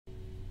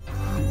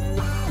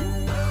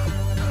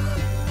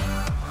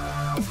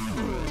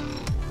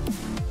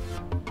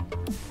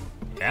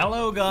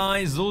Hello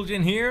guys,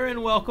 Zul'jin here,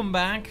 and welcome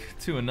back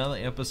to another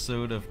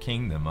episode of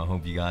Kingdom. I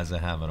hope you guys are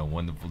having a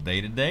wonderful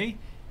day today,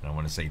 and I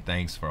want to say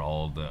thanks for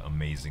all the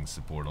amazing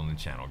support on the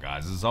channel,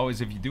 guys. As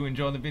always, if you do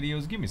enjoy the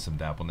videos, give me some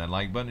tap on that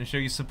like button to show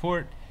your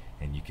support,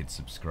 and you can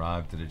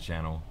subscribe to the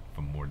channel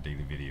for more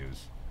daily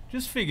videos.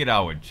 Just figured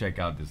I would check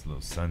out this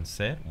little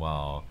sunset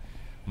while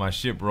my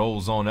ship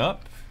rolls on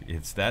up.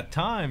 It's that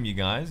time, you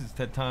guys. It's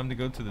that time to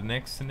go to the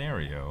next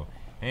scenario,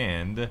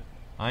 and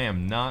I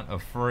am not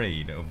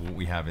afraid of what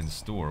we have in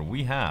store.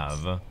 We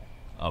have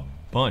a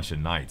bunch of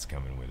knights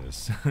coming with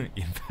us.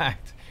 In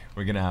fact,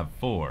 we're gonna have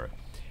 4,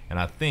 and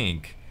I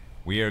think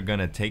we are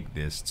gonna take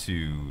this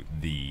to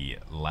the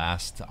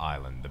last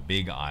island, the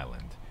big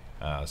island,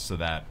 so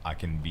that I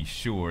can be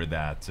sure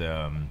that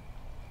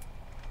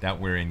that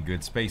we're in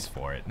good space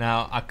for it.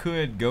 Now, I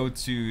could go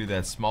to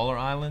that smaller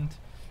island,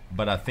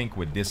 but I think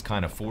with this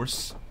kind of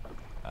force,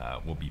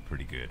 we'll be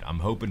pretty good. I'm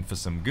hoping for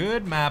some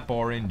good map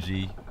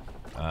RNG.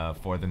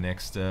 For the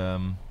next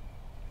map.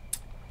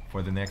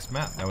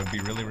 That would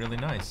be really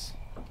nice.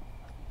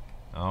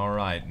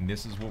 Alright, and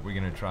this is what we're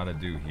gonna try to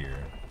do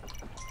here.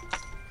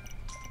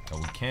 So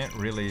we can't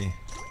really...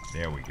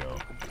 There we go.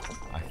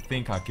 I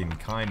think I can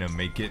kind of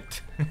make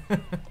it.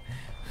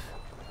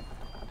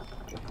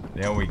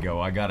 There we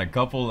go. I got a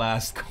couple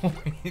last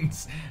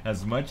coins.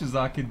 As much as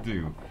I can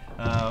do.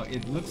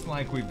 It looks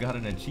like we've got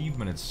an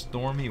achievement. It's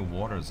Stormy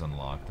Waters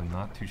unlocked. I'm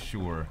not too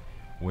sure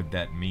what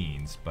that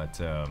means, but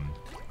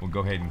we'll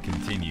go ahead and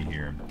continue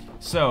here.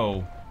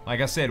 So,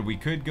 like I said, we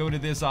could go to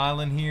this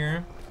island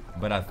here,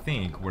 but I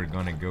think we're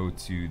gonna go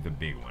to the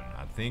big one.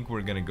 I think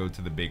we're gonna go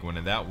to the big one,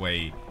 and that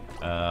way,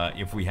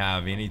 if we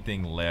have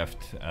anything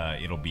left,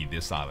 it'll be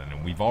this island.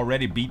 And we've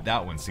already beat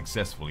that one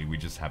successfully. We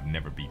just have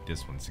never beat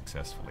this one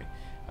successfully.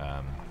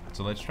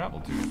 So let's travel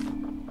to it.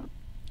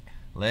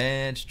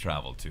 Let's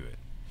travel to it.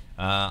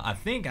 I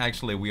think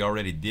actually we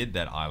already did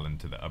that island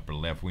to the upper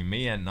left. We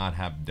may not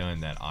have done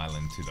that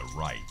island to the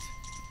right,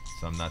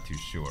 so I'm not too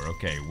sure.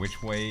 Okay,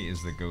 which way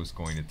is the ghost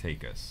going to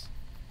take us?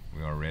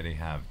 We already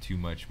have too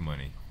much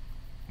money.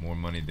 More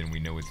money than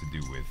we know what to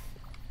do with.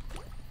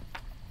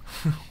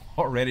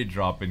 Already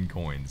dropping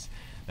coins.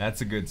 That's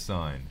a good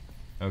sign.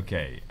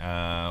 Okay,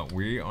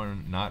 we are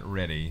not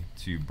ready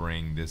to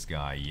bring this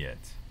guy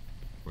yet.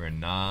 We're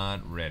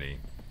not ready.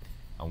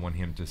 I want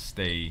him to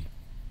stay...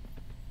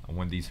 I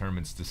want these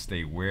hermits to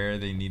stay where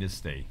they need to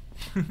stay.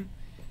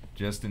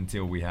 Just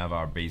until we have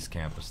our base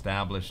camp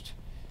established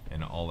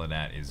and all of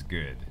that is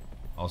good.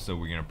 Also,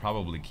 we're going to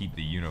probably keep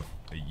the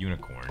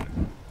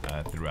unicorn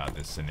throughout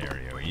this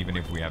scenario, even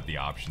if we have the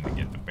option to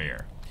get the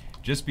bear.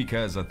 Just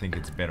because I think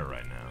it's better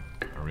right now.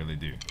 I really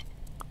do.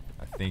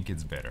 I think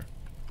it's better.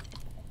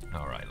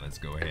 Alright, let's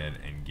go ahead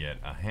and get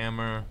a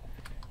hammer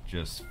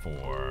just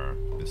for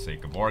the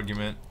sake of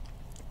argument.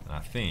 I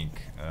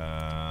think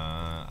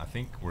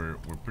we're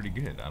pretty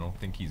good. I don't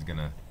think he's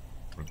gonna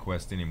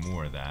request any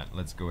more of that.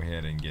 Let's go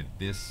ahead and get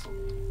this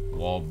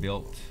wall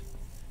built,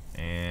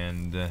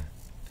 and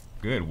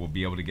good. We'll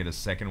be able to get a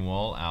second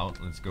wall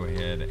out. Let's go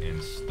ahead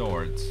and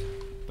start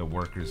the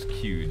workers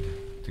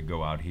queued to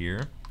go out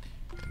here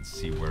and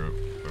see where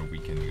we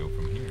can go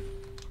from here.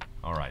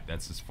 All right,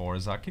 that's as far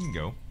as I can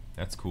go.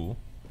 That's cool.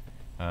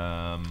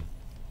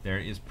 There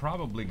is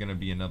probably gonna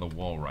be another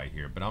wall right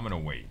here, but I'm gonna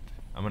wait.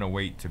 I'm gonna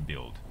wait to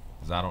build,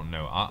 because I don't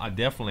know. I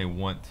definitely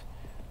want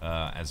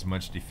as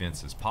much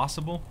defense as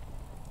possible,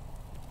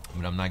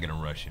 but I'm not gonna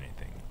rush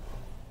anything.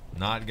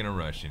 Not gonna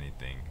rush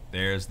anything.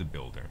 There's the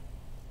builder.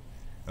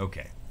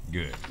 Okay,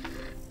 good.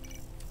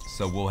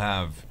 So we'll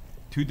have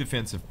 2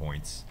 defensive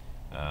points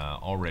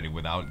already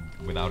without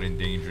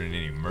endangering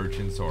any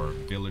merchants or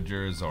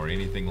villagers or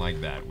anything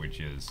like that, which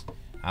is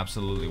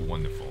absolutely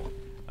wonderful.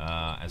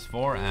 As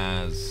far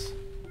as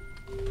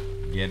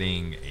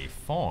getting a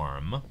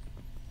farm,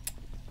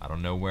 I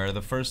don't know where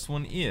the first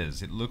one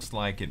is. It looks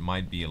like it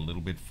might be a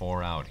little bit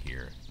far out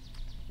here,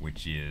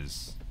 which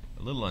is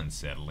a little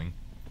unsettling.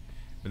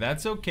 But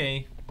that's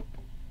okay.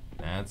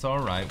 That's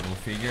alright. We'll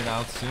figure it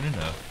out soon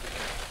enough.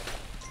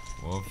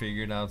 We'll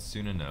figure it out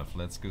soon enough.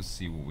 Let's go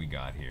see what we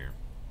got here.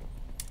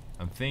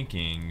 I'm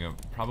thinking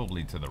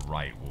probably to the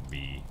right will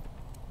be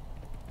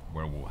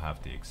where we'll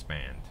have to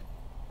expand.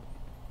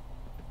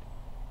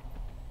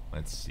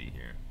 Let's see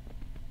here.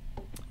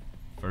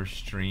 First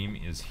stream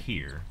is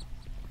here.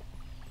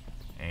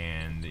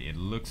 And it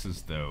looks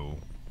as though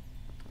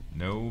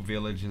no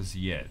villages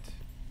yet.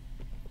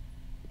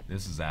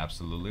 This is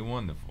absolutely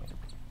wonderful.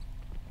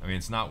 I mean,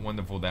 it's not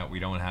wonderful that we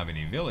don't have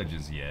any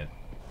villages yet.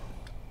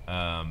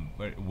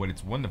 But what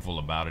it's wonderful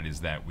about it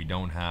is that we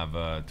don't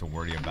have to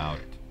worry about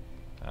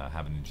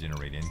having to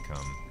generate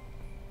income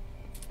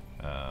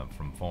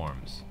from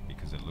farms,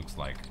 because it looks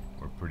like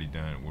we're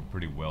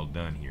pretty well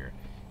done here.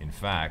 In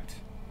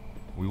fact,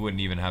 we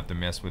wouldn't even have to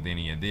mess with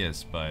any of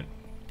this, but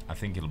I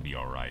think it'll be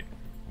alright.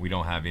 We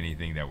don't have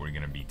anything that we're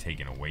gonna be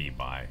taken away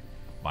by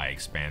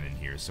expanding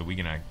here, so we're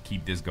gonna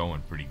keep this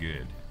going pretty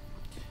good.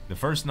 The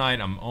first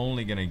night I'm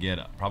only gonna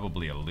get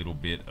probably a little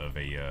bit of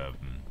an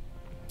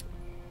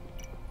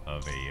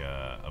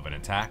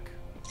attack,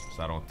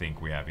 so I don't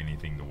think we have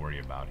anything to worry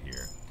about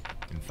here.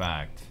 In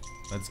fact,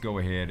 let's go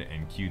ahead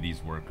and cue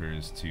these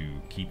workers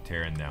to keep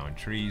tearing down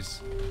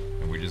trees,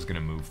 and we're just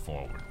gonna move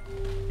forward.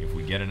 If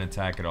we get an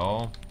attack at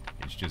all,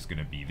 it's just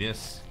gonna be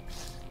this,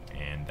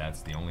 and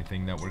that's the only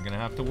thing that we're gonna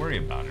have to worry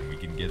about, and we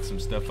can get some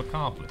stuff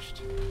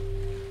accomplished.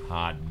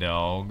 Hot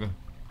dog.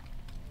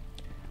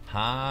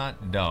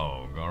 Hot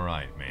dog.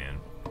 Alright, man.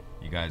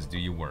 You guys do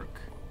your work.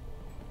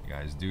 You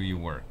guys do your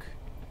work.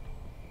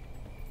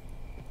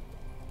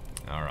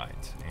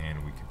 Alright,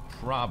 and we could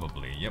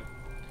probably, yep,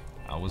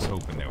 I was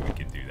hoping that we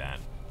could do that.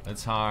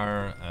 Let's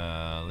hire,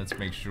 let's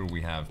make sure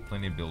we have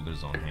plenty of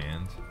builders on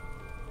hand.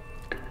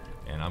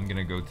 And I'm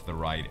gonna go to the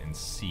right and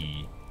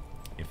see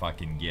if I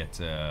can get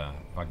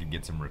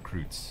some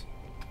recruits.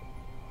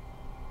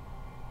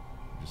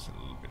 Just a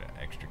little bit of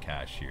extra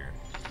cash here.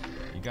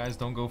 You guys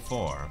don't go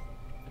far.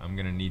 I'm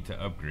gonna need to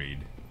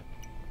upgrade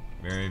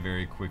very,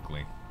 very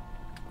quickly.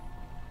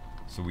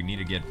 So we need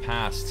to get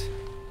past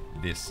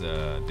this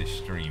this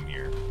stream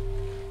here.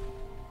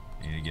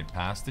 We need to get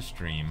past the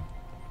stream.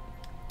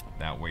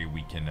 That way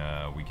we can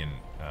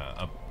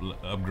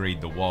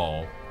upgrade the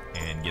wall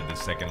and get the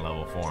second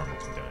level farm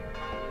done.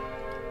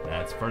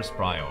 That's first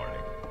priority.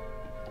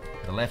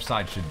 The left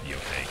side should be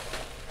okay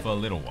for a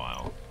little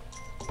while.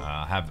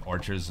 Have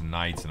archers and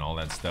knights and all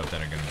that stuff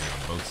that are going to be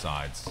on both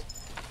sides.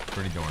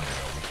 Pretty darn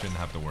well. We shouldn't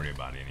have to worry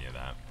about any of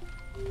that.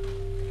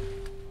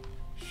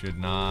 Should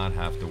not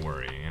have to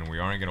worry. And we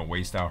aren't going to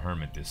waste our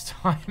hermit this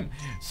time.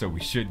 So we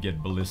should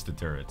get ballista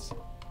turrets.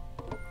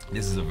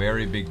 This is a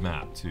very big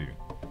map too.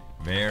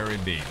 Very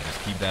big.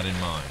 Just keep that in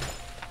mind.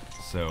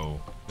 So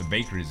the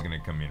bakery is going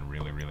to come in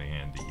really, really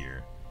handy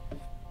here.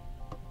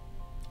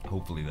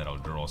 Hopefully that'll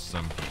draw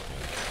some people.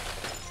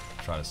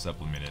 Try to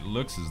supplement it. It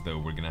looks as though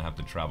we're going to have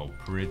to travel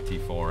pretty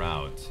far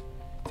out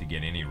to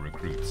get any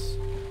recruits.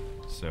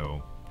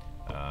 So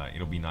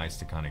it'll be nice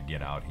to kind of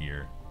get out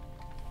here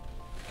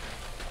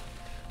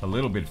a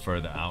little bit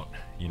further out,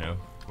 you know,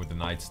 with the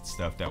knights and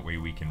stuff. That way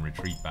we can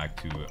retreat back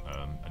to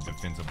a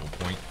defensible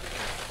point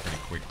pretty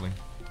quickly.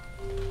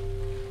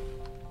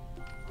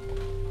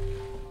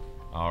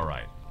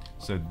 Alright,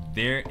 so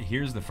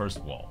here's the first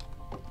wall.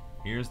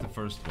 Here's the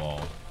first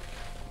wall.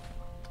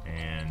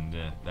 And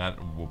that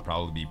will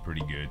probably be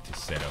pretty good to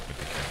set up a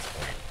defense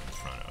point in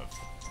front of.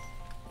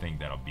 I think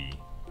that'll be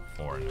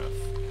far enough.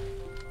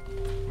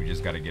 We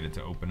just got to get it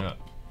to open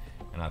up.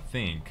 And I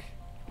think,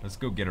 let's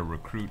go get a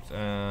recruit.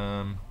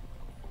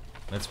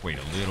 Let's wait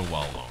a little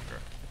while longer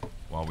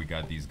while we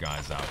got these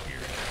guys out here.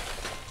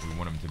 We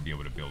want them to be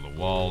able to build a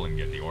wall and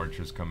get the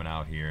archers coming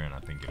out here, and I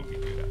think it'll be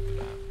good after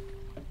that.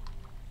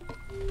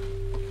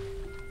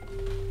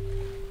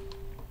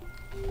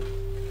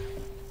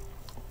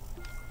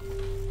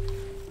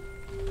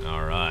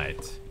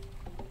 Alright.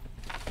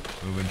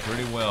 Moving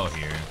pretty well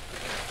here.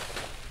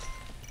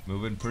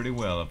 Moving pretty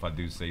well, if I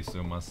do say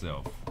so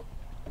myself.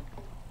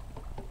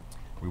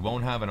 We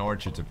won't have an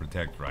archer to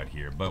protect right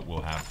here, but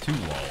we'll have 2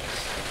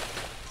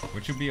 walls,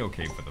 which will be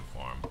okay for the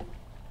farm.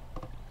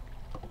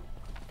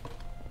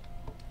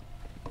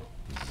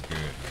 This is good,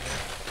 man.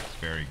 It's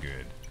very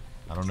good.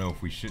 I don't know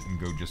if we shouldn't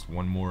go just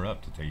one more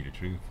up, to tell you the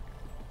truth.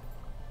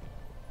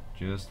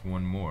 Just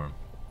one more.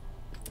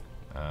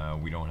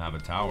 We don't have a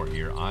tower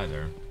here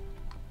either.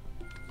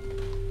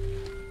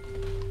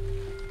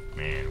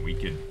 Man, we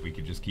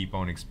could just keep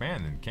on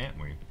expanding, can't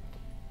we?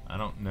 I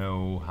don't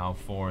know how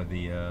far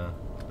the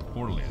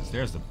portal is.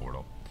 There's the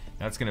portal.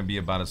 That's gonna be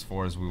about as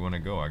far as we want to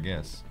go, I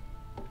guess.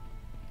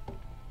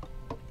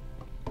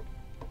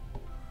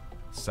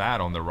 Sad,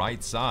 on the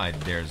right side,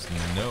 there's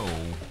no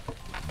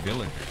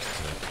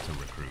villagers to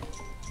recruit.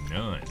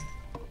 None.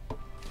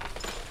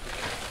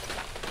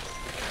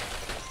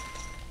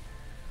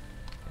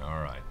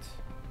 Alright.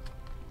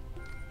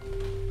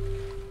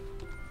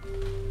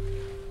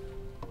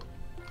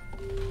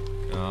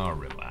 Oh,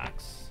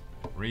 relax.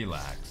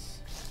 Relax.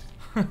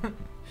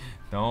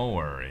 Don't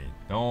worry.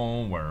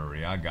 Don't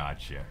worry. I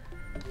got you.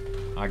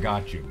 I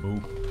got you,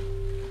 boo.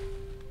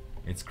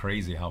 It's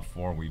crazy how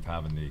far we've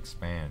having to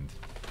expand.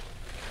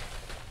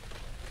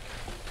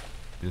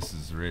 This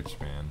is rich,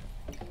 man.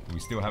 We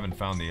still haven't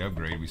found the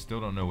upgrade. We still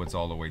don't know what's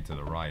all the way to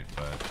the right,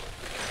 but...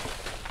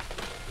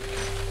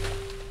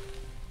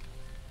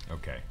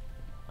 Okay.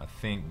 I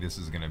think this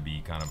is going to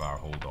be kind of our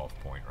hold-off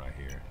point right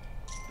here.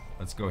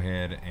 Let's go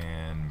ahead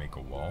and make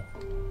a wall.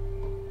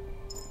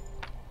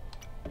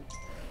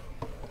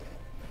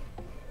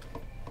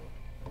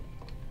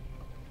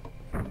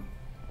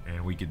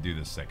 And we could do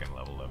the second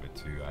level of it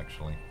too,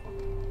 actually.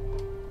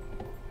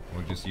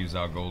 We'll just use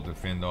our gold to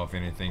fend off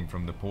anything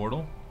from the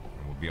portal,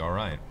 and we'll be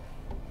alright.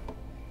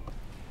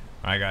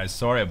 Alright guys,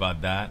 sorry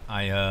about that.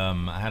 I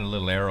had a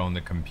little error on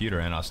the computer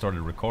and I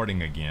started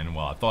recording again.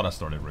 Well, I thought I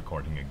started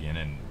recording again,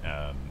 and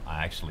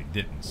I actually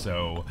didn't.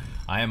 So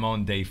I am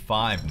on day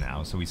 5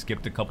 now, so we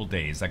skipped a couple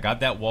days. I got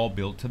that wall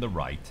built to the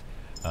right,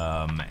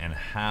 and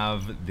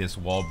have this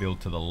wall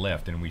built to the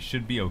left, and we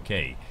should be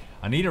okay.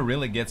 I need to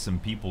really get some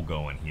people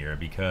going here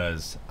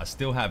because I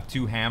still have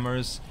 2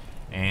 hammers,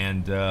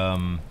 and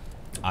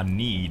I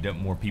need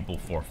more people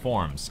for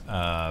farms.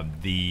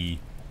 The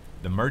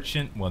the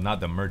merchant, well, not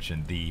the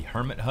merchant, the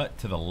hermit hut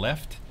to the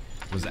left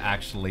was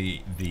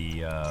actually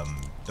the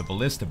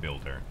ballista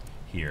builder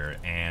here,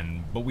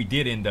 but we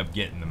did end up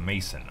getting the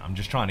mason. I'm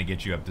just trying to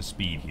get you up to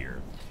speed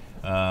here.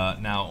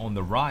 Now on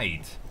the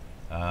right,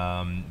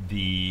 I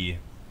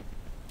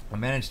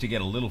managed to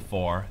get a little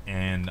far,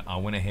 and I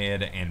went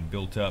ahead and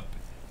built up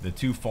the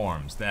 2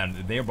 farms.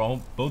 They're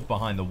both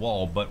behind the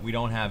wall, but we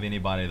don't have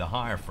anybody to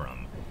hire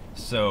from.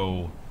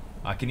 So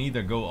I can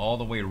either go all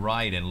the way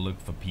right and look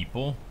for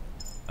people,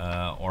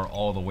 or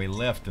all the way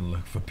left and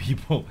look for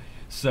people.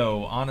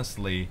 So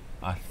honestly,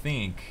 I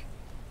think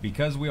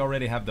because we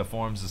already have the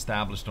farms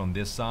established on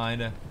this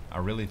side, I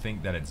really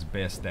think that it's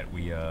best that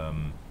we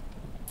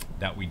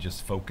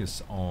just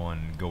focus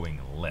on going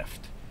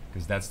left,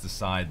 because that's the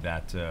side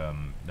that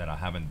that I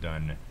haven't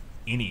done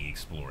any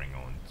exploring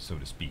on, so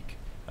to speak.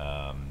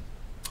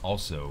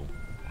 Also,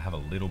 I have a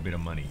little bit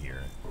of money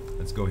here.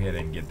 Let's go ahead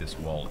and get this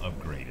wall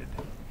upgraded,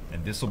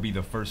 and this will be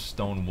the first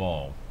stone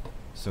wall,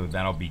 so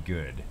that'll be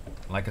good.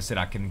 Like I said,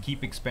 I can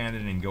keep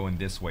expanding and going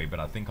this way, but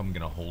I think I'm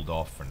gonna hold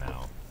off for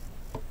now.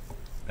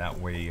 That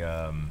way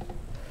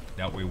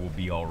we'll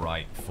be all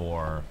right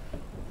for.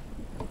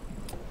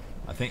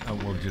 I think I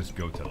will just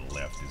go to the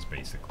left is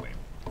basically,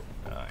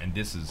 and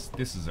this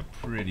is a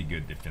pretty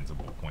good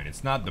defensible point.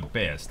 It's not the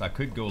best. I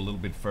could go a little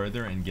bit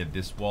further and get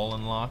this wall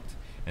unlocked,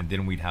 and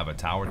then we'd have a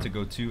tower to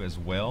go to as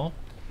well.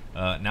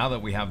 Now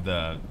that we have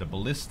the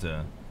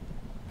ballista,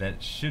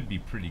 that should be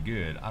pretty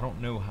good. I don't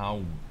know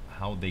how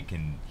they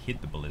can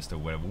hit the ballista or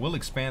whatever. We'll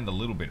expand a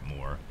little bit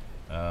more.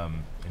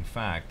 In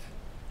fact,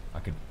 I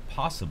could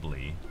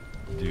possibly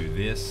do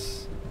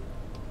this.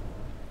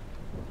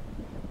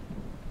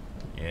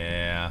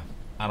 Yeah,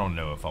 I don't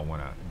know if I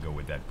want to go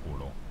with that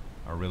portal.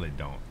 I really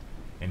don't.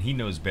 And he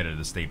knows better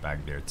to stay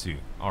back there too.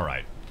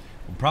 Alright.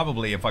 Well,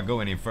 probably if I go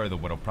any further,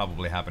 what'll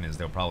probably happen is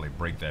they'll probably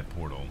break that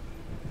portal.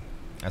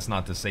 That's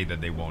not to say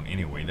that they won't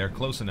anyway. They're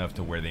close enough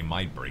to where they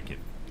might break it.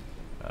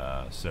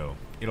 So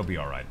it'll be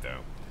alright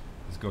though.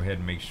 Let's go ahead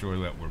and make sure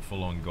that we're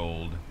full on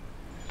gold.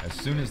 As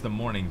soon as the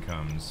morning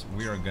comes,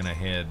 we are gonna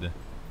head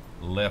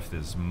left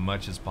as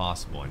much as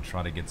possible and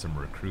try to get some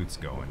recruits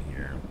going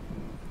here.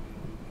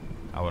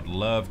 I would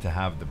love to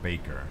have the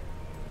baker,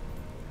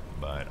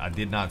 but I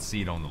did not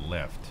see it on the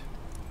left.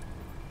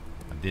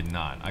 I did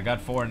not. I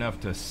got far enough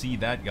to see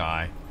that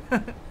guy.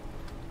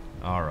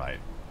 Alright.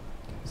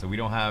 So we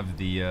don't have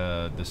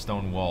the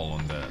stone wall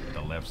on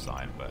the left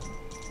side, but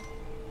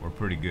we're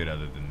pretty good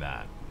other than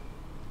that.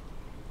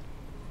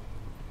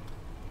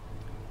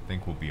 I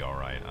think we'll be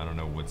alright. I don't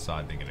know what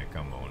side they're gonna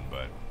come on,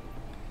 but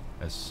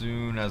as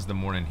soon as the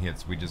morning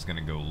hits, we're just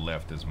gonna go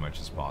left as much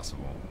as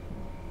possible.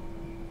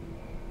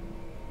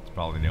 It's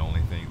probably the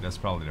only thing, that's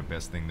probably the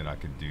best thing that I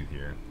could do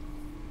here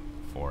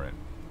for it.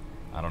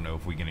 I don't know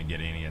if we're gonna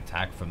get any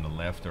attack from the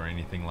left or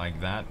anything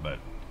like that, but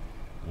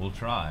we'll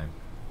try.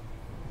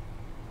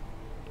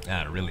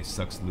 Ah, it really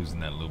sucks losing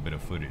that little bit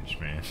of footage,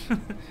 man.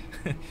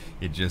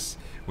 It just,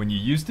 when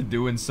you're used to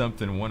doing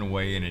something one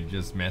way and it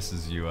just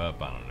messes you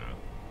up, I don't know.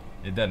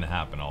 It doesn't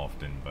happen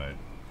often, but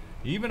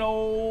even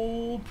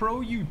old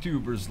pro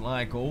YouTubers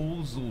like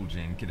old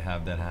Zul'jin could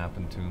have that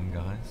happen to him,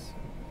 guys.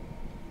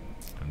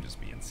 I'm just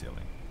being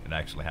silly. It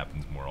actually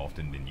happens more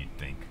often than you'd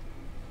think.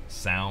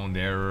 Sound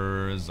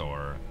errors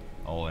or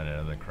all that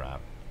other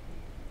crap.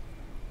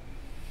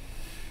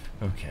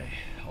 Okay,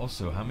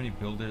 also, how many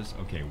builders?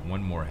 Okay,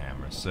 1 more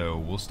hammer. So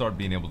we'll start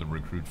being able to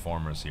recruit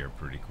farmers here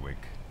pretty quick.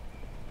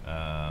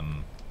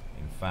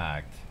 In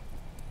fact,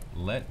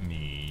 let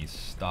me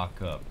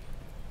stock up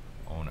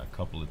on a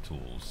couple of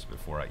tools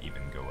before I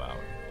even go out.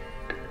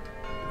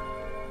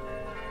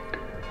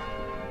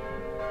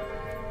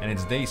 And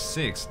it's day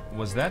 6.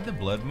 Was that the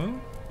blood moon?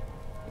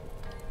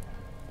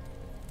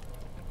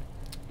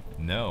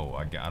 No,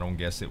 I don't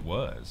guess it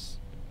was.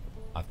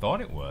 I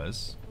thought it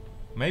was.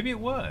 Maybe it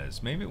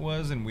was. Maybe it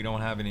was, and we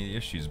don't have any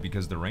issues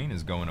because the rain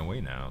is going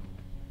away now.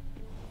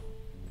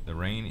 The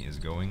rain is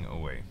going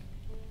away.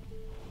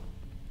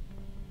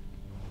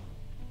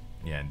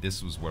 Yeah, and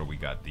this was where we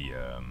got the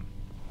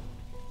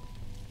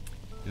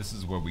this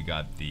is where we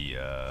got the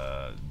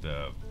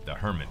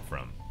hermit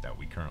from that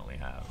we currently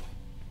have.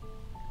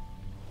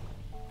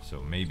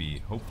 So maybe,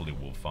 hopefully,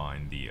 we'll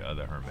find the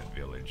other hermit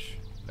village,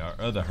 our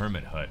other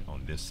hermit hut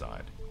on this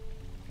side.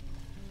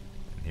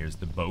 And here's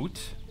the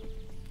boat.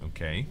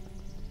 Okay.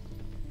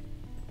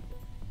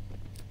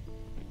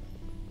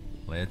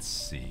 Let's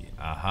see.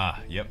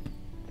 Aha, yep.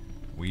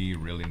 We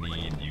really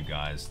need you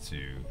guys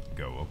to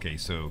go. Okay,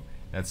 so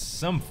that's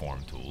some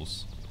farm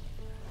tools.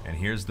 And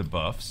here's the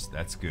buffs.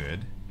 That's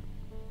good.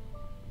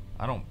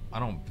 I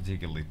don't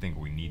particularly think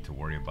we need to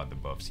worry about the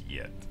buffs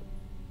yet.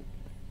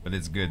 But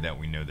it's good that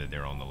we know that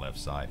they're on the left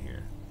side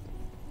here.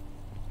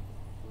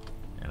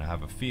 And I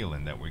have a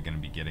feeling that we're going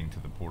to be getting to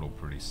the portal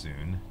pretty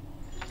soon.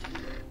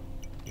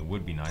 It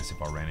would be nice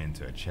if I ran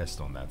into a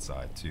chest on that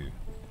side too.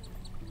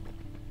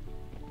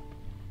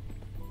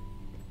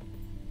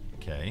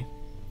 Okay.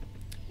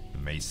 The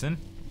mason,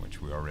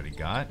 which we already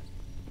got.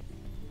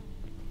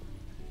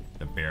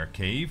 The bear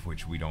cave,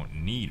 which we don't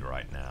need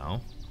right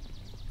now.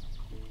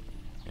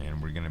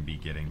 And we're gonna be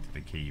getting to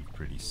the cave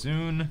pretty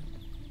soon.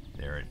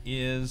 There it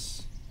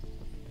is.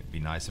 It'd be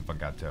nice if I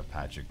got to a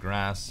patch of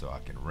grass so I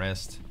can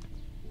rest.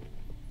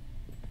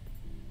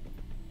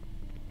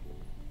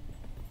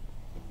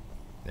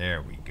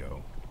 There we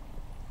go.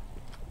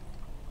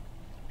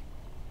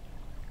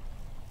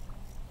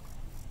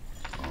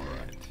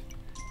 Alright.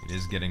 It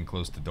is getting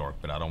close to dark,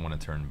 but I don't want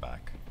to turn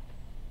back.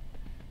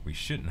 We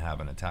shouldn't have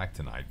an attack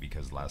tonight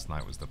because last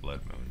night was the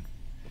blood moon.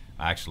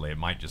 Actually, it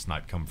might just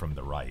not come from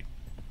the right.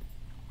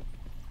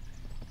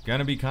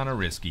 Gonna be kind of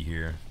risky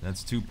here.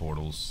 That's 2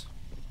 portals.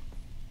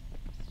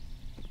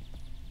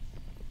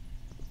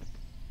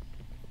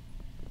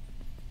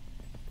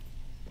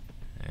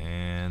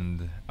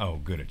 And... oh,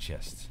 good, a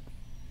chest.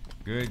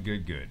 Good,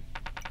 good, good.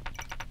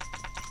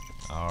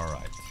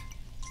 Alright.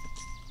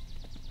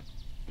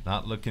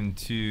 Not looking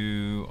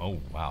to... oh,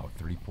 wow,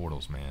 3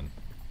 portals, man.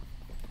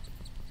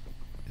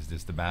 Is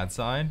this the bad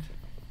side?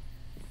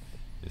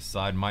 This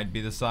side might be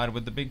the side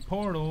with the big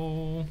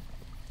portal.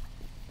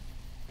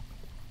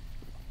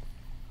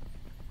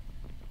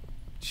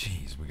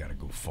 Jeez, we gotta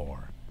go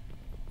far.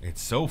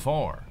 It's so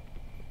far.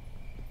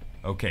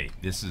 Okay,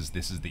 this is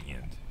the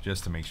end.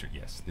 Just to make sure,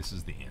 yes, this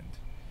is the end.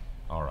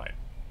 Alright.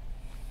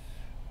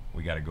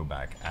 We gotta go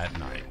back at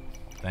night.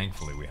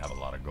 Thankfully, we have a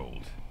lot of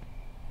gold.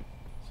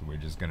 So we're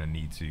just gonna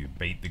need to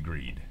bait the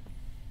greed.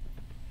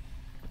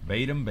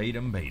 Bait 'em, bait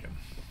 'em, bait 'em.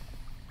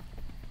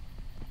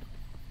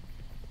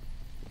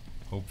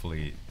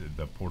 Hopefully,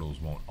 the portals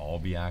won't all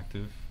be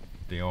active.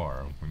 If they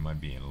are, we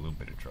might be in a little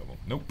bit of trouble.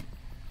 Nope.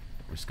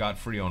 We're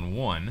scot-free on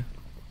 1.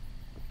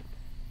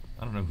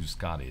 I don't know who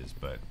Scott is,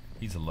 but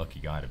he's a lucky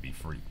guy to be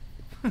free.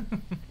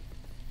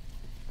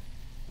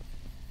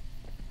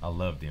 I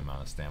love the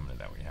amount of stamina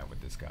that we have with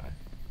this guy.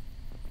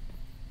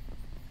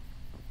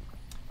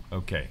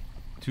 Okay,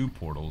 2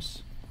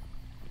 portals.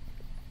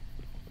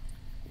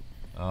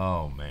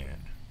 Oh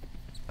man,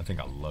 I think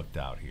I lucked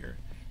out here.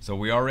 So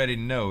we already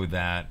know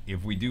that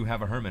if we do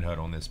have a hermit hut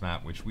on this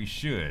map, which we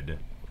should,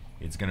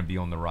 it's gonna be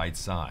on the right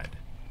side.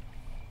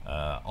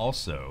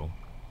 Also,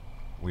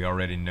 we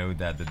already know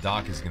that the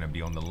dock is gonna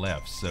be on the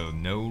left, so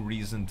no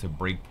reason to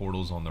break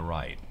portals on the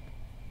right.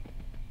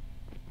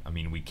 I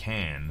mean, we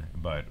can,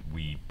 but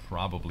we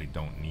probably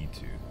don't need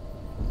to.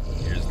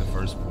 Here's the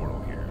first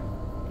portal here.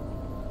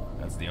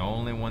 That's the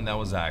only one that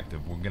was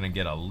active. We're gonna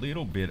get a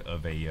little bit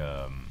of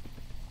a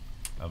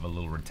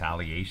little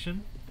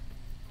retaliation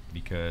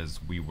because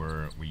we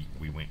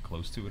went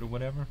close to it or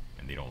whatever,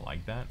 and they don't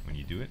like that when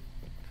you do it.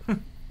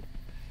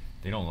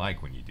 They don't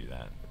like when you do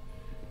that.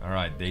 All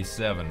right, day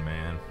 7,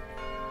 man.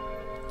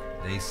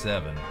 Day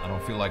 7. I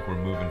don't feel like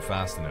we're moving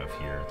fast enough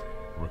here.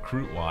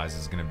 Recruit-wise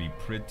is going to be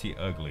pretty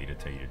ugly, to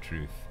tell you the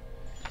truth.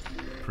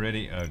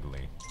 Pretty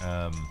ugly.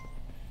 I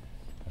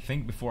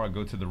think before I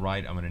go to the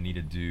right, I'm going to need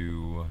to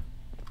do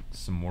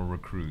some more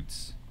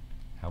recruits.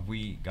 Have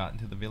we gotten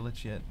to the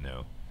village yet?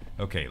 No.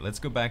 Okay, let's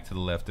go back to the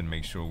left and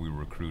make sure we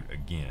recruit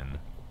again.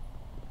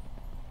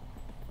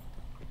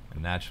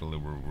 And naturally,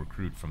 we'll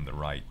recruit from the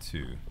right,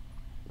 too.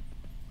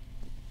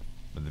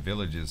 But the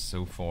village is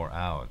so far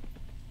out.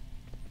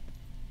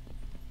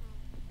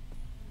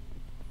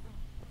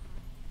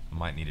 I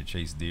might need to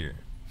chase deer.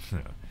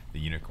 The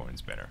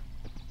unicorn's better.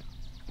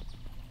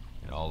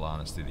 In all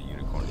honesty, the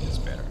unicorn is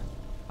better.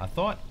 I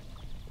thought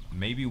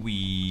maybe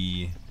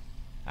we...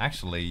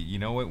 actually, you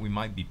know what? We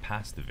might be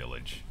past the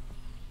village.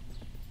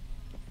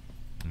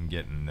 I'm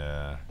getting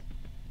a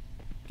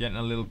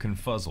little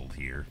confuzzled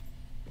here.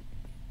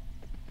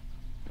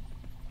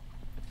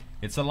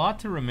 It's a lot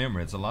to remember.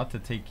 It's a lot to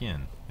take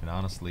in. It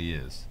honestly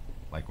is.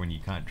 Like when you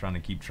kind of trying to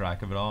keep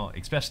track of it all,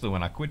 especially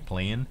when I quit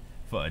playing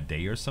for a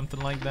day or something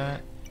like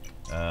that.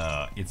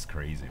 It's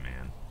crazy,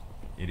 man.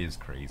 It is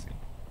crazy.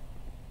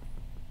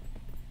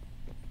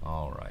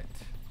 All right.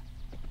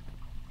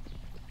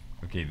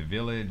 Okay, the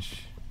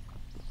village.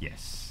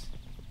 Yes.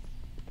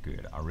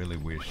 Good. I really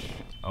wish.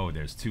 Oh,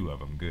 there's 2 of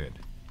them. Good.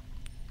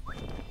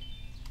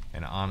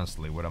 And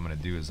honestly, what I'm gonna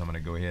do is I'm gonna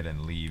go ahead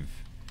and leave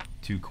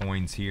 2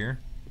 coins here,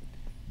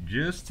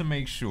 just to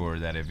make sure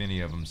that if any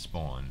of them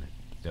spawn,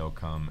 they'll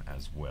come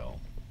as well.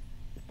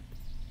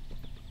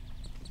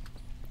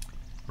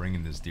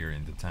 Bringing this deer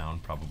into town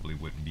probably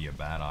wouldn't be a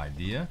bad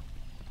idea.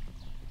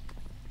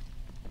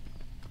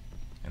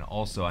 And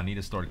also, I need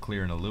to start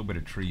clearing a little bit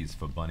of trees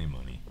for bunny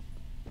money.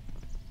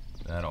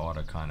 That ought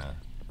to kind of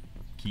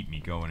keep me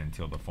going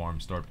until the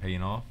farms start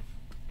paying off.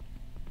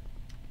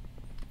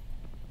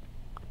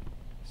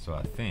 So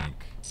I think,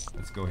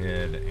 let's go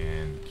ahead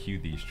and cue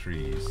these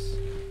trees.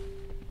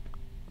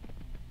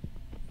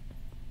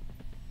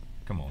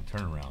 Come on,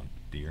 turn around,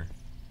 deer.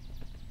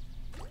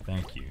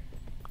 Thank you.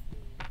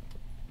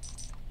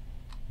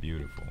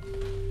 Beautiful.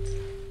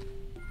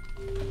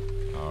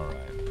 All right.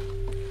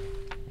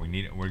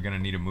 We're gonna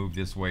need to move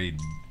this way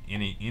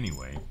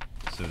anyway,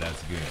 so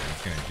that's good.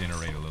 It's gonna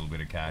generate a little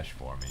bit of cash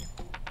for me.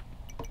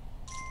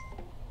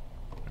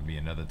 There'll be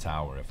another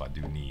tower if I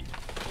do need.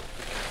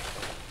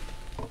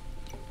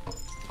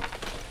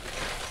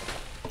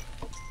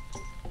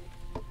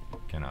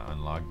 Can I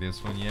unlock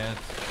this one yet?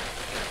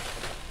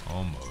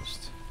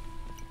 Almost.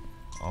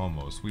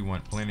 Almost. We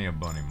want plenty of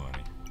bunny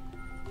money.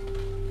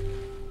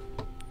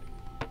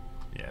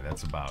 Yeah,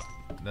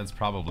 that's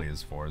probably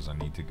as far as I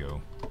need to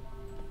go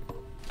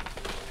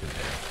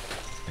today.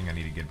 I think I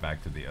need to get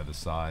back to the other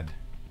side.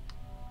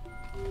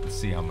 Let's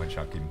see how much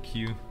I can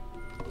queue.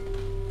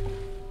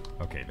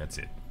 Okay, that's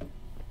it.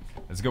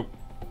 Let's go.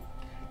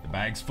 The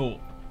bag's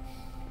full.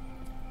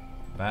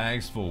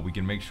 Bag's full. We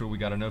can make sure we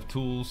got enough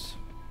tools.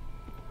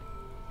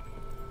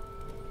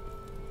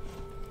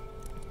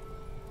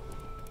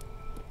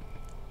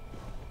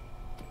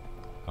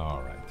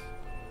 All right.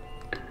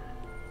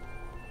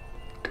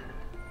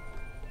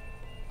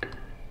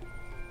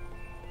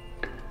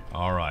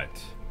 All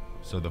right.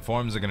 So the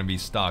farms are going to be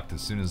stocked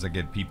as soon as I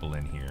get people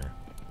in here.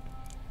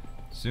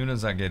 As soon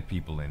as I get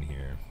people in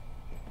here.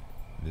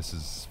 This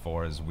is as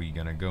far as we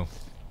gonna go.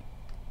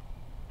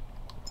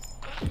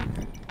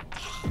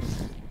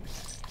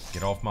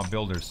 Get off my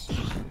builders.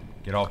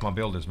 Get off my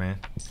builders, man.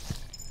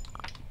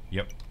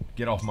 Yep.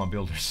 Get off my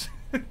builders.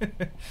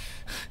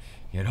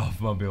 Get off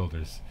my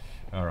builders.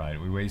 Alright,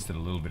 we wasted a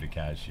little bit of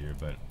cash here,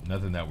 but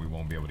nothing that we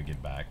won't be able to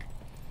get back.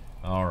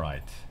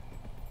 Alright.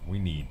 We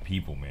need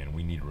people, man.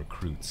 We need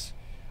recruits.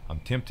 I'm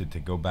tempted to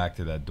go back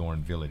to that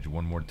Dorn village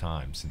one more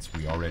time since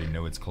we already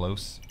know it's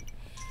close.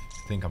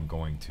 I think I'm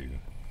going to.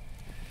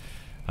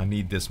 I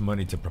need this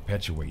money to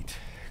perpetuate.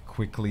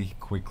 Quickly,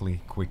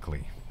 quickly,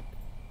 quickly.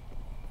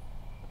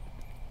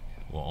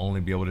 We'll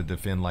only be able to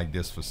defend like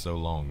this for so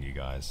long, you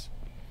guys.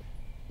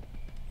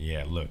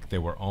 Yeah, look, they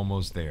were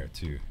almost there,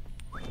 too.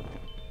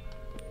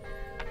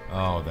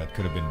 Oh, that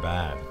could have been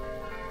bad.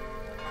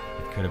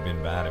 It could have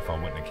been bad if I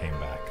wouldn't have came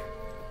back.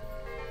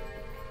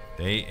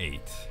 Day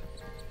 8.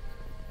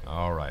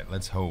 Alright,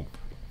 let's hope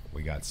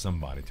we got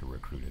somebody to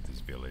recruit at this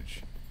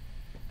village.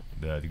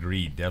 The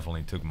greed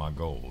definitely took my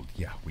gold.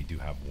 Yeah, we do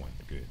have one.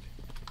 Good.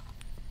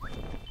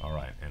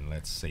 Alright, and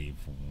let's save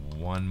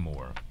one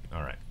more.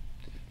 Alright.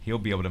 He'll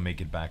be able to make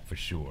it back for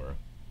sure.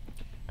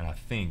 And I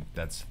think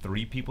that's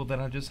 3 people that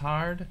I just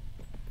hired.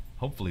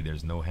 Hopefully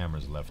there's no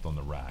hammers left on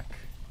the rack.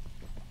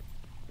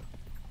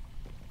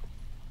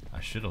 I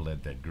should have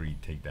let that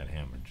greed take that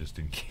hammer just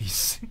in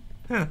case.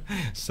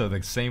 So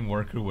the same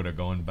worker would have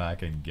gone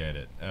back and get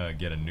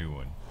a new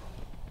one.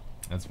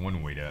 That's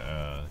one way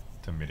to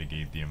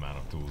mitigate the amount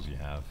of tools you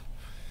have.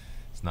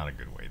 It's not a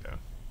good way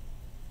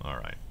though.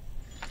 Alright.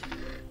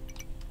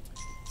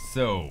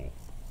 So,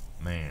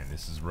 man,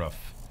 this is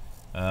rough.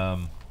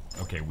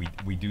 Okay,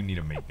 we do need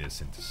to make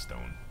this into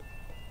stone.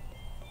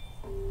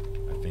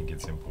 I think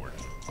it's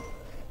important.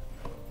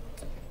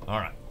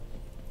 Alright.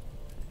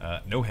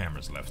 No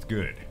hammers left.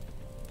 Good.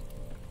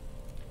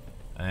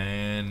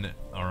 And,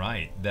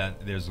 alright,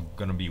 there's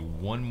gonna be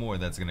one more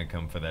that's gonna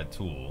come for that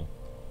tool.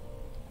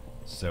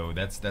 So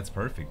that's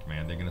perfect,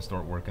 man. They're gonna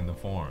start working the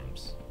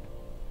farms.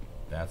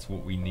 That's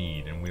what we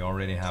need, and we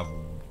already have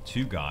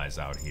 2 guys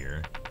out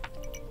here.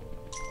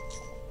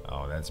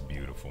 Oh, that's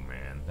beautiful,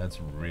 man. That's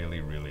really,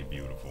 really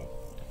beautiful.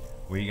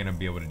 We're gonna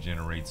be able to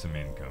generate some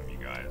income, you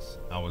guys.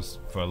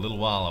 For a little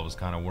while, I was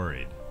kind of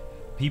worried.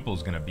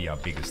 People's gonna be our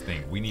biggest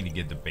thing. We need to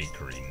get the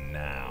bakery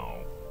now.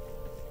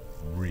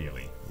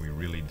 Really, we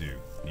really do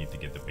need to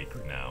get the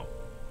bakery now.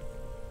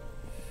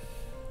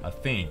 I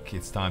think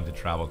it's time to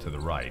travel to the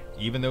right,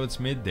 even though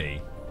it's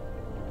midday.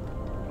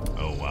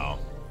 Oh wow,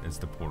 it's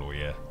the portal,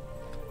 yeah.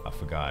 I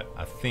forgot.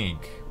 I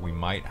think we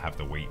might have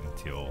to wait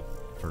until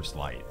first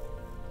light.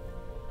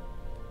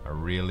 I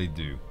really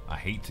do. I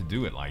hate to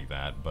do it like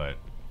that, but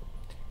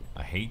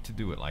I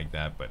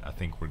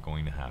think we're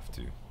going to have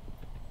to.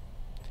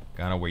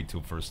 Gotta wait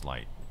till first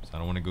light. So I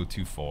don't want to go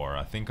too far.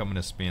 I think I'm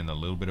gonna spend a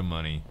little bit of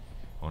money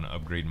on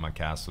upgrading my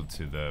castle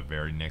to the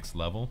very next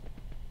level.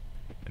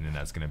 And then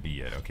that's gonna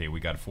be it. Okay, we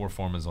got 4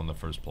 farmers on the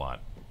first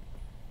plot.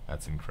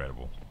 That's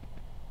incredible.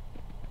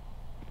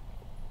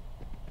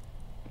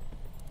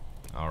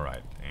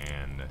 Alright,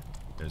 and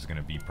there's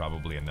gonna be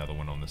probably another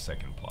one on the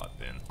second plot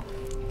then.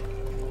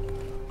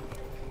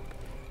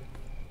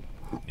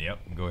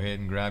 Yep, go ahead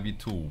and grab your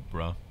tool,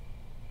 bruh.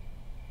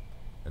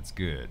 That's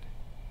good.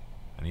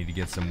 I need to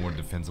get some more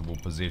defensible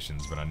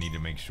positions, but I need to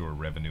make sure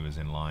revenue is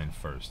in line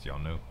first, y'all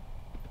know?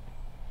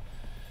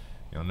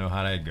 Y'all know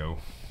how that go.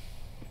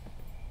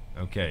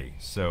 Okay,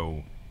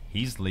 so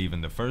he's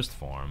leaving the first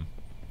farm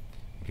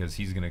because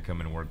he's gonna come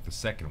and work the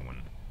second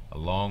one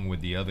along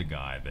with the other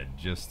guy that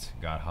just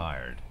got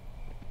hired.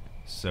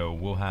 So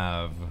we'll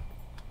have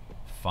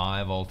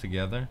 5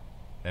 altogether.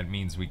 That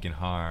means we can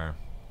hire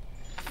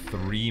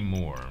 3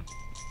 more.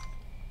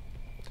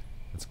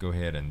 Let's go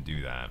ahead and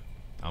do that.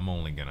 I'm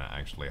only gonna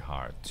actually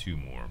hire 2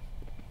 more.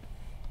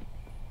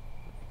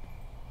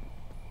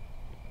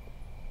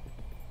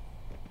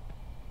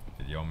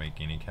 Did y'all make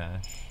any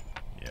cash?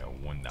 Yeah,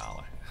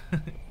 $1.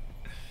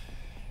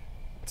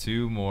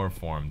 2 more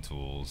farm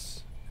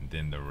tools, and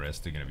then the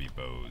rest are gonna be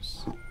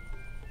bows.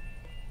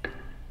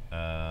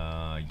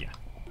 Yeah,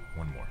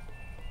 1 more.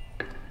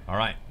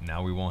 Alright,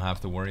 now we won't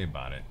have to worry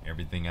about it.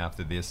 Everything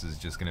after this is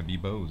just gonna be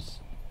bows.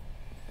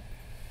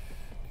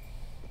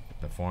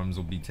 The farms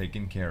will be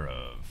taken care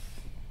of.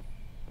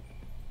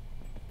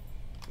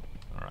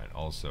 Alright,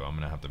 also, I'm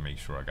gonna have to make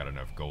sure I got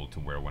enough gold to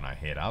where when I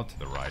head out to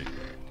the right,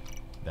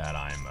 that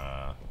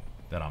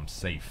I'm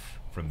safe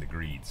from the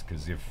greeds.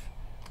 Because if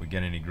we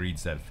get any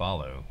greeds that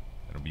follow,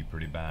 it'll be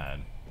pretty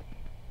bad.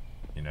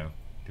 You know?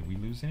 Did we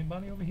lose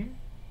anybody over here?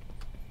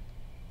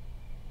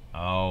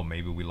 Oh,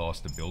 maybe we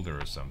lost a builder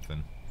or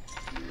something.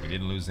 We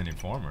didn't lose any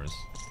farmers,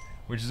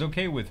 which is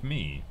okay with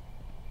me.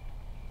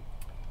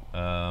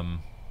 Yep,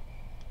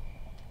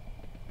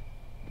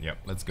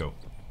 let's go.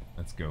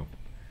 Let's go.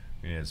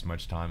 We need as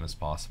much time as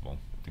possible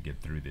to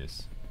get through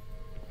this.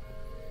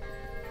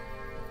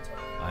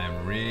 I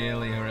am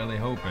really, really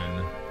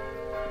hoping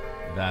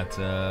that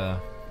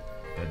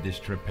that this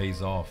trip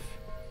pays off.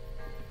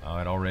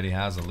 It already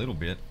has a little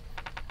bit.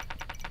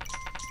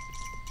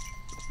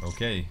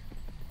 Okay,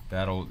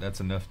 that's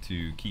enough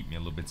to keep me a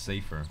little bit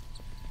safer.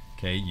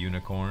 Okay,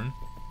 unicorn.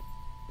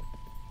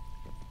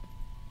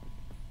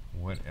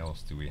 What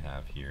else do we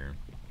have here?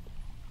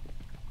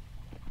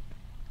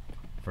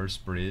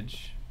 First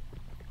bridge.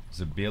 It's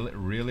a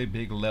really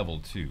big level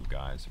too,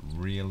 guys.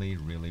 Really,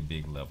 really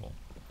big level.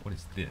 What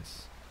is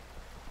this?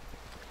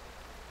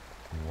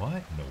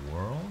 What in the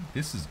world?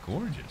 This is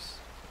gorgeous.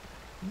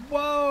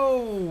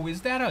 Whoa!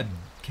 Is that a...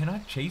 Can I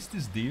chase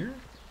this deer?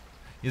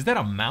 Is that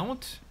a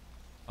mount?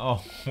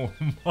 Oh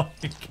my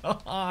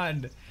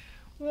god.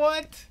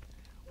 What?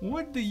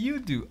 What do you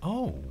do?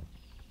 Oh.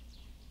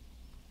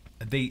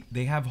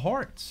 They have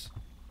hearts.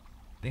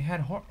 They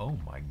had heart. Oh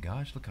my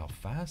gosh, look how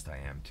fast I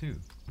am too.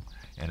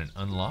 And an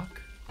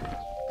unlock?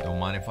 Don't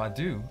mind if I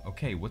do.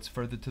 Okay, what's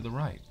further to the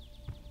right?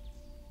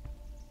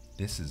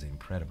 This is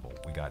incredible.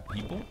 We got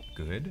people.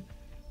 Good.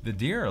 The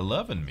deer are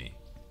loving me.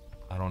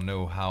 I don't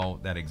know how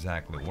that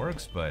exactly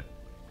works, but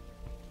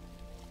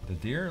the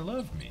deer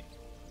love me.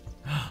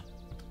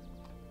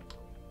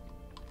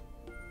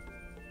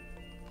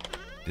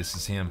 This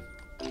is him.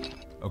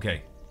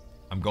 Okay.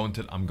 I'm going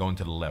to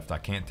the left. I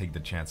can't take the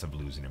chance of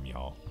losing him,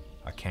 y'all.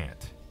 I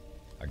can't.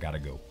 I gotta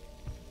go.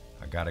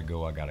 I gotta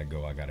go. I gotta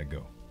go. I gotta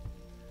go.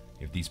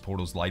 If these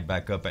portals light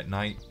back up at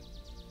night,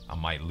 I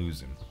might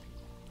lose him.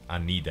 I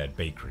need that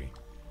bakery.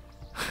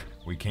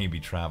 We can't be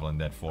traveling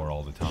that far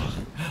all the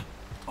time.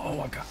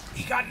 Oh,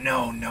 he got,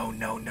 no.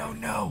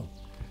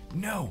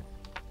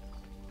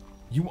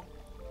 You,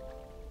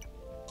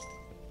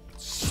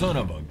 son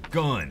of a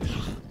gun.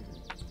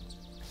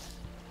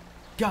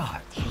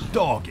 God,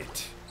 dog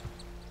it.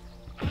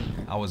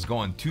 I was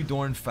going too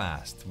darn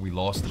fast. We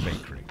lost the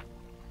bakery.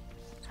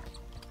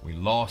 We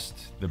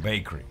lost the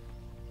bakery,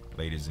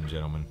 ladies and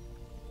gentlemen.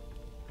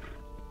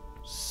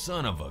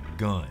 Son of a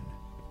gun.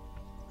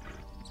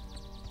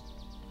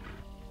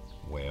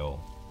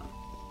 Well,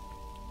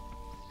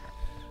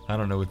 I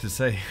don't know what to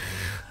say.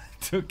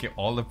 Took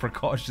all the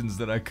precautions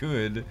that I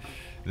could.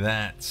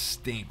 That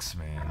stinks,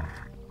 man.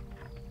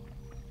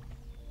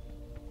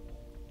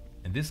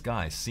 And this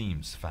guy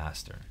seems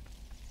faster.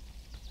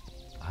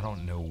 I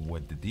don't know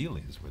what the deal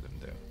is with him,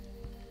 though.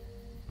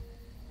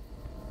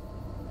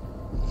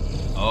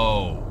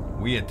 Oh,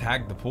 we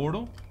attacked the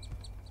portal?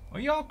 Are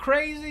y'all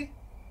crazy?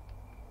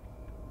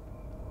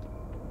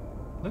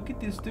 Look at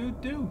this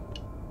dude do.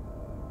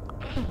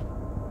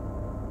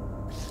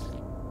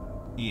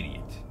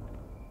 Idiot.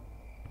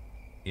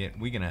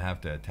 We're gonna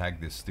have to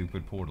attack this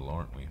stupid portal,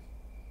 aren't we?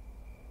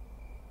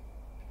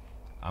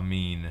 I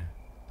mean,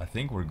 I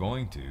think we're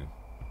going to.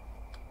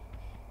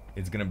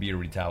 It's gonna be a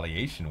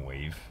retaliation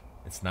wave.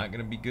 It's not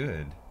gonna be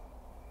good.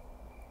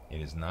 It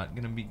is not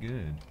gonna be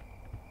good.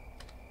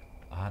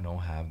 I don't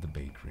have the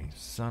bakery.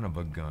 Son of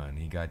a gun,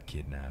 he got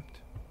kidnapped.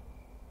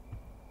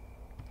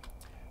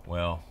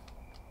 Well,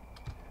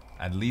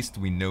 at least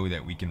we know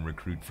that we can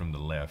recruit from the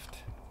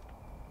left.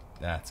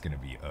 That's gonna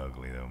be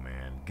ugly though,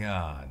 man.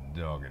 God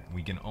dog it.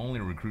 We can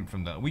only recruit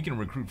from the... We can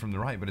recruit from the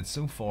right, but it's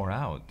so far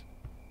out.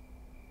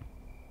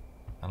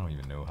 I don't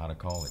even know how to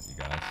call it, you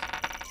guys.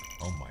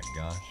 Oh my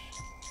gosh.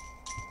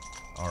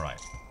 Alright.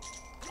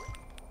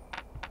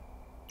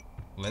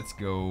 Let's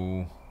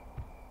go...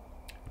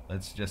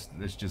 Let's just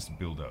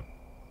build up.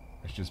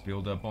 Let's just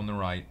build up on the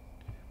right.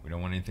 We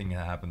don't want anything to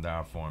happen to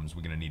our farms.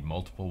 We're gonna need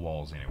multiple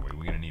walls anyway.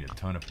 We're gonna need a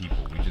ton of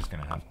people. We're just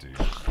gonna have to...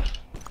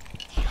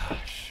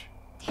 Gosh.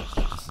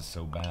 This is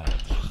so bad.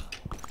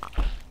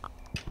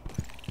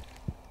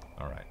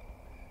 Alright.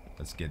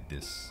 Let's get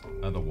this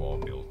other wall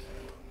built.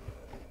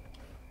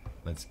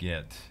 Let's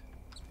get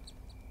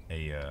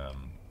a...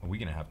 we're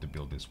gonna have to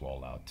build this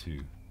wall out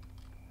too.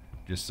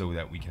 Just so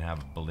that we can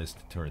have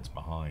ballista turrets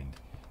behind.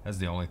 That's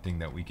the only thing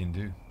that we can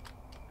do.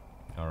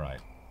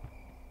 Alright.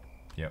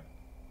 Yep.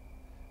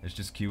 Let's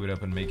just queue it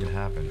up and make it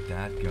happen.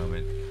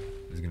 Dadgummit.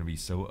 This is gonna be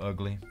so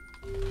ugly.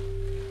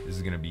 This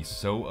is gonna be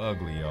so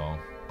ugly, y'all.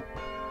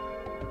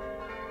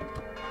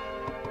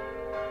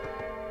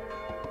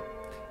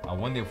 I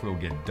wonder if we'll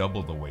get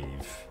double the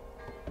wave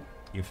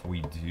if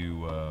we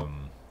do,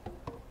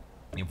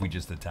 if we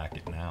just attack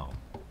it now.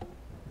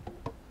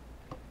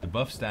 The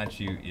buff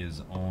statue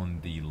is on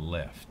the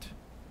left.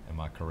 Am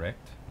I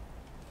correct?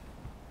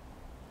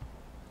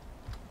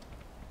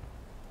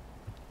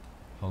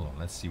 Hold on,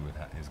 let's see what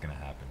is going to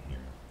happen here.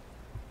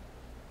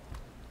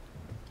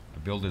 The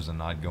builders are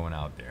not going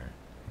out there.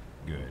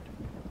 Good.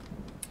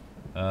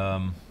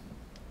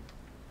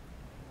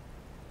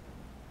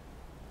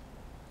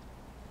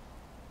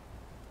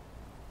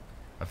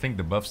 I think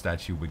the buff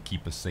statue would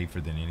keep us safer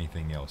than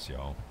anything else,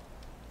 y'all.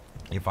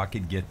 If I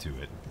could get to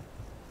it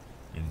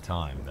in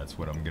time, that's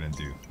what I'm gonna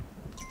do.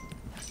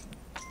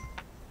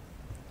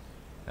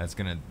 That's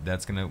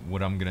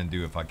what I'm gonna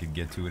do if I could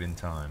get to it in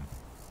time.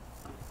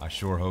 I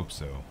sure hope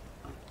so,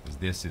 because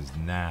this is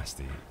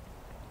nasty.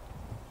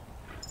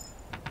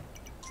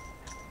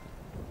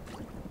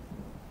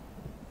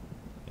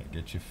 Yeah,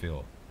 get your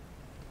fill.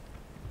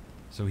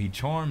 So he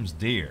charms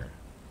deer.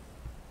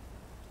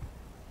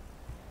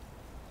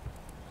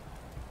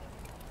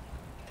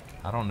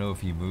 I don't know if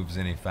he moves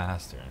any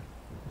faster.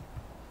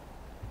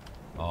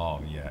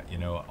 Oh yeah, you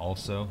know,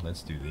 also,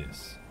 let's do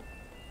this.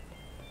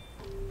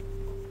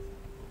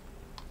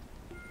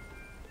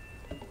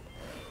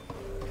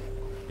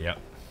 Yep.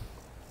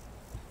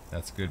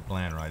 That's a good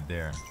plan right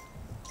there.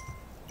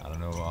 I don't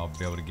know if I'll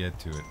be able to get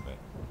to it, but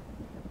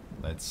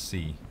let's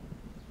see.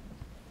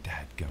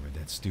 Dadgummit,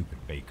 that stupid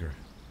baker.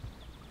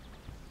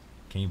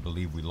 Can't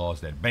believe we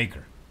lost that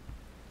baker.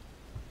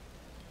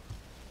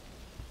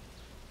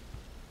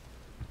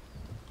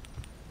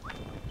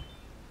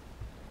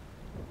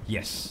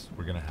 Yes,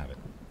 we're gonna have it.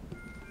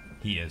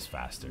 He is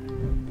faster.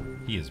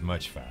 He is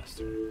much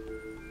faster.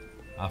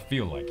 I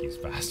feel like he's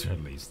faster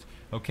at least.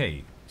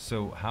 Okay,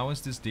 so how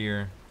is this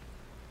deer?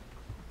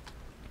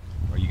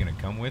 Are you gonna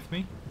come with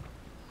me?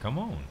 Come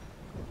on.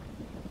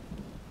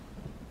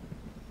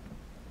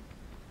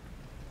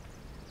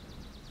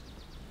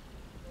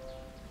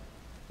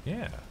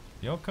 Yeah,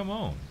 y'all come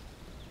on.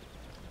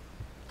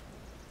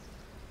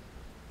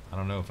 I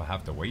don't know if I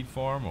have to wait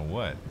for him or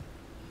what.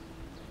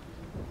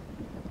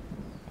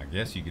 I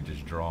guess you could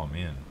just draw him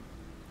in.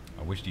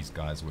 I wish these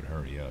guys would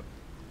hurry up.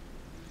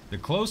 The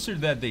closer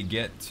that they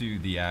get to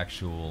the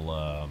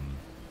actual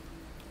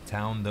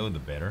town, though, the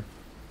better.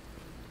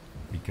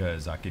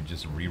 Because I could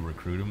just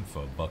re-recruit them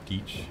for $1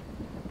 each.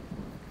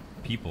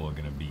 People are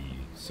going to be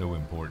so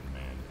important,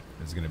 man.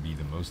 It's going to be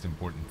the most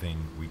important thing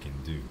we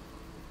can do.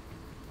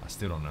 I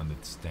still don't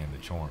understand the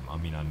charm. I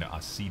mean, I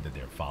see that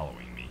they're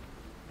following me.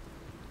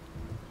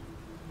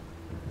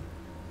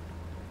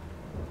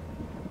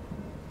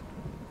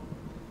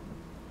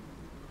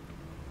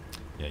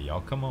 Yeah,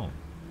 y'all come on.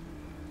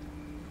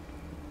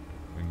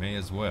 We may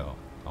as well.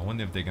 I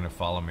wonder if they're going to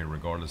follow me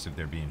regardless if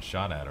they're being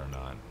shot at or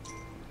not.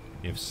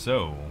 If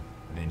so,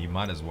 then you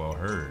might as well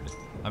herd.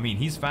 I mean,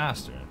 he's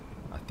faster.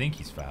 I think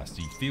he's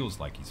faster. He feels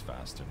like he's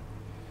faster.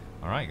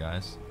 Alright,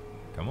 guys.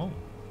 Come on.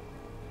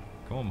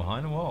 Come on,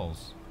 behind the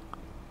walls.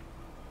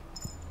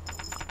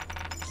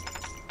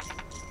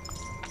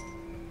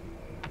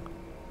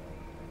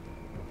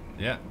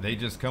 Yeah, they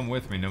just come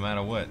with me no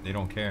matter what. They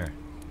don't care.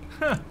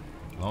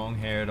 Long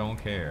hair don't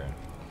care.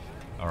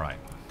 Alright.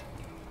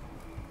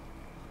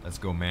 Let's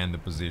go man the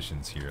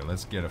positions here.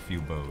 Let's get a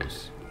few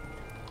bows.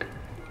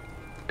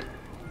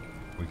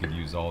 We could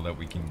use all that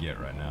we can get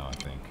right now, I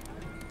think.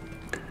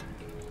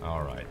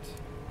 Alright.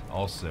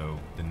 Also,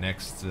 the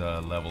next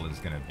level is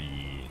going to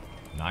be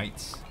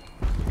knights.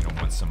 We're going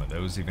to want some of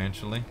those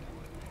eventually.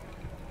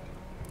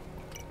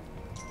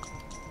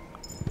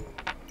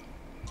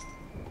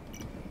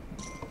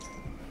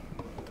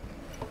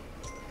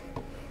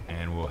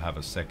 And we'll have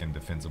a second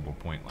defensible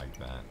point like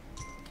that.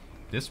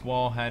 This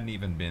wall hadn't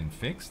even been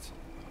fixed.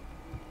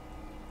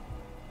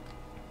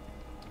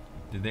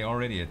 Did they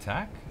already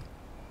attack?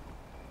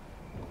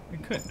 They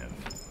couldn't have.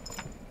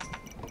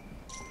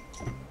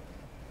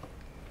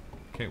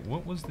 Okay,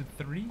 what was the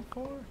 3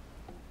 for?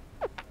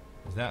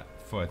 Is that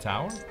for a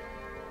tower?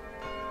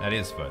 That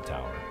is for a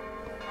tower.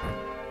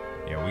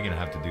 Yeah, we're gonna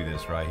have to do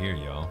this right here,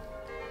 y'all.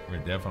 We're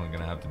definitely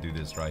gonna have to do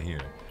this right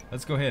here.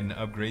 Let's go ahead and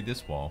upgrade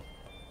this wall.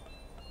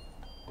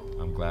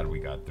 I'm glad we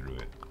got through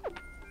it.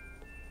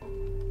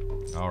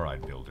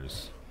 Alright,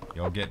 builders.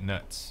 Y'all get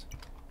nuts.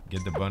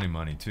 Get the bunny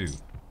money, too.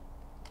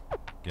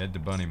 Get the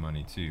bunny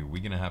money, too.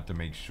 We're gonna have to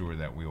make sure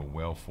that we are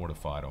well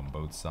fortified on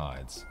both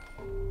sides.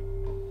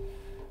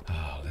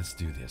 Oh, let's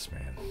do this,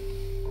 man.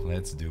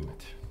 Let's do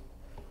it.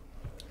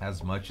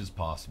 As much as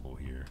possible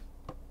here.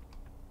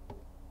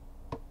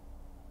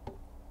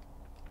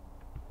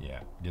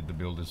 Yeah, get the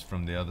builders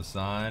from the other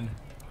side.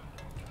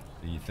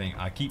 Do you think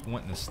I keep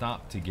wanting to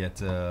stop to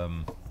get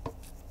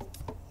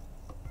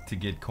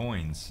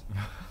coins?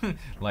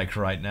 Like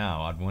right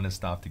now, I'd want to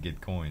stop to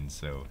get coins.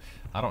 So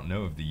I don't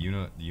know if the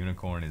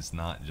unicorn is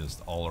not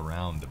just all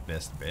around the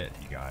best bet,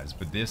 you guys.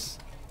 But this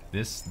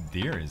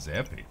deer is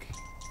epic.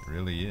 It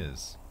really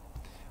is.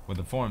 With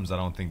the forums, I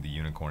don't think the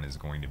unicorn is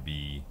going to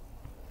be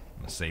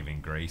a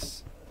saving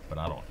grace, but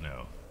I don't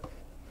know.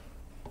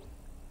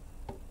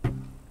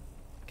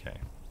 Okay.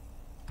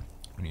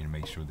 We need to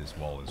make sure this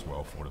wall is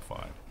well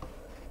fortified.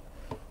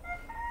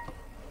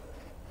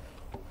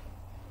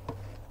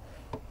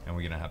 And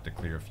we're gonna have to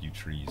clear a few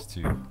trees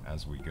too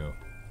as we go.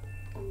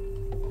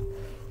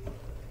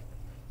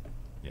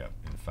 Yep,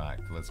 in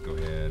fact, let's go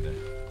ahead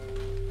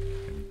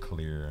and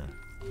clear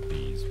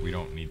these. We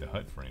don't need the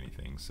hut for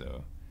anything,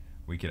 so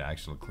we could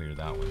actually clear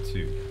that one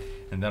too.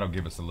 And that'll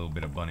give us a little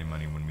bit of bunny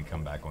money when we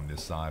come back on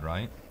this side,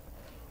 right?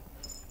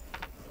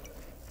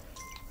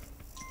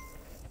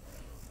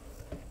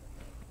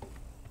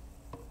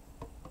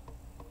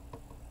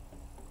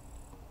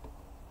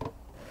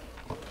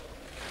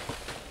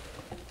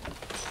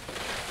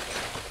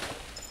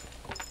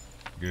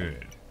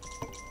 Good.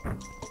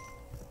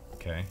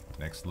 Okay,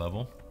 next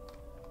level.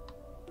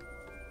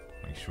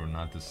 Make sure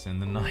not to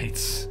send the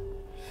knights.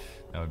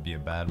 That would be a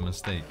bad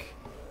mistake.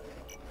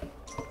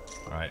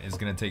 Alright, it's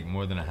gonna take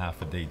more than a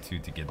half a day too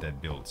to get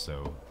that built,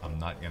 so I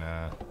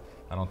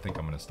don't think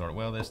I'm gonna start.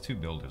 Well, there's 2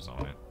 builders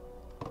on it.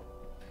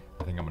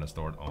 I think I'm gonna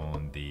start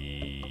on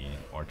the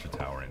archer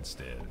tower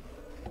instead.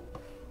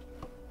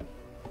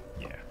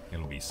 Yeah,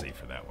 it'll be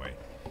safer that way.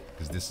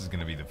 Because this is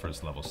gonna be the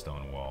first level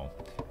stone wall,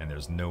 and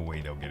there's no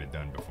way they'll get it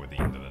done before the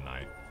end of the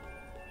night.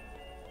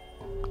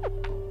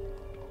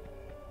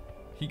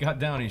 He got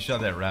down, he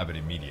shot that rabbit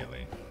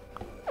immediately.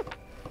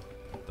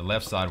 The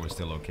left side we're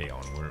still okay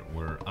on.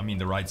 I mean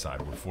the right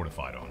side we're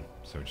fortified on,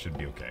 so it should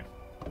be okay.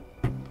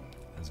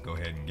 Let's go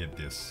ahead and get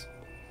this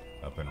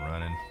up and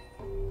running.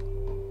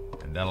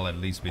 And that'll at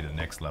least be the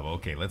next level.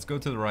 Okay, let's go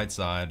to the right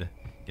side,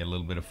 get a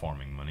little bit of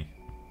farming money.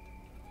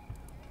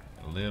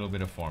 A little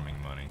bit of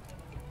farming money.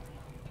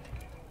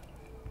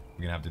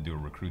 We're gonna have to do a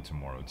recruit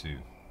tomorrow too,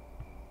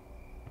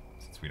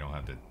 since we don't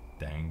have the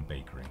dang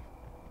bakery.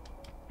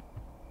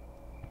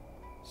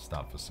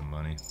 Stop for some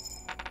money.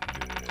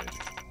 Good.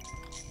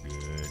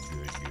 Good.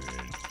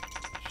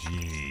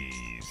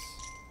 Jeez.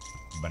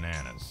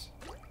 Bananas.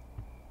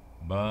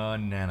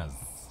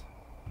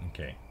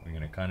 Okay, we're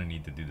gonna kind of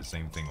need to do the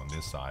same thing on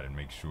this side and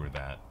make sure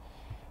that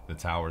the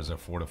towers are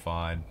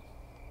fortified.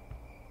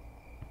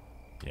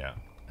 Yeah,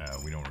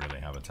 we don't really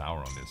have a tower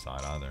on this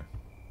side either.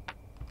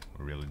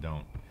 We really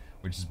don't.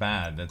 Which is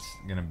bad. That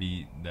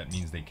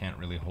means they can't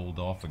really hold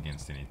off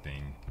against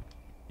anything.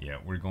 Yeah,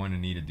 we're going to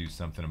need to do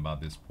something about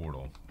this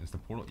portal. Is the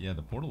portal? Yeah,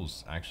 the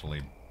portal's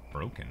actually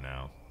broken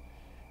now.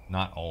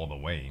 Not all the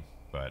way,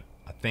 but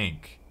I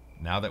think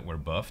now that we're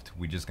buffed,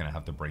 we're just gonna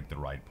have to break the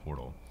right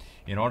portal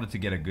in order to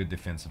get a good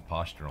defensive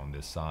posture on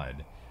this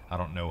side. I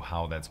don't know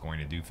how that's going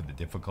to do for the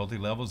difficulty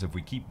levels. If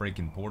we keep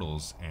breaking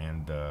portals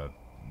and the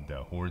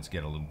hordes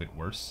get a little bit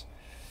worse,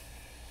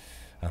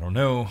 I don't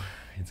know.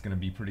 It's gonna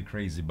be pretty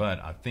crazy, but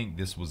I think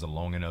this was a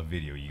long enough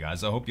video, you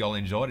guys. I hope y'all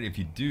enjoyed it. If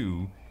you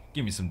do,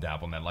 give me some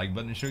dap on that like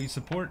button to show you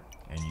support,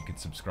 and you can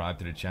subscribe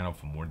to the channel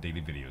for more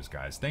daily videos,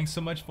 guys. Thanks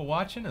so much for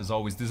watching. As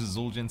always, this is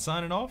Zul'jin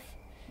signing off,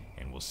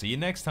 and we'll see you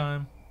next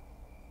time.